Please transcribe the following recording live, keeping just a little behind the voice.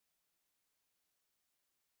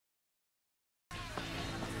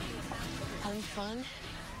fun?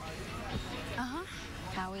 Uh-huh.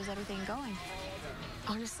 How is everything going?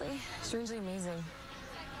 Honestly, strangely amazing.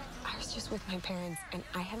 I was just with my parents, and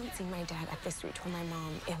I haven't seen my dad at this rate or my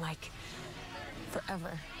mom in, like,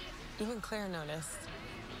 forever. Even Claire noticed.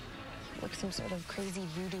 Like some sort of crazy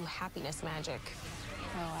voodoo happiness magic.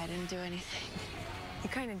 Oh, I didn't do anything. You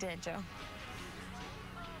kind of did, Joe.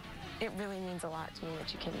 It really means a lot to me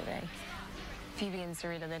that you came today. Phoebe and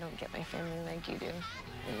Sarita, they don't get my family like you do.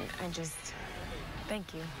 And I just,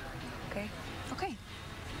 thank you, okay? Okay.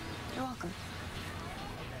 You're welcome.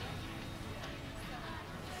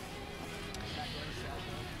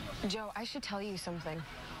 Joe, I should tell you something.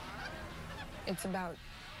 It's about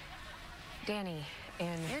Danny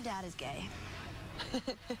and... Your dad is gay.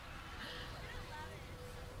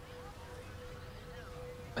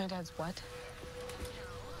 My dad's what?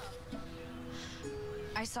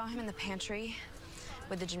 I saw him in the pantry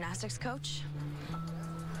with the gymnastics coach.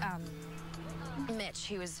 Mitch,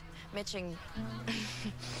 he was Mitching...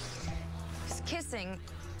 He's kissing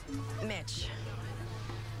Mitch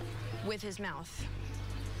with his mouth.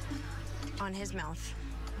 On his mouth.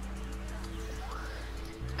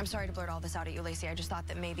 I'm sorry to blurt all this out at you, Lacey. I just thought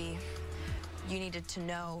that maybe you needed to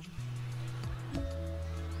know.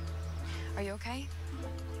 Are you okay?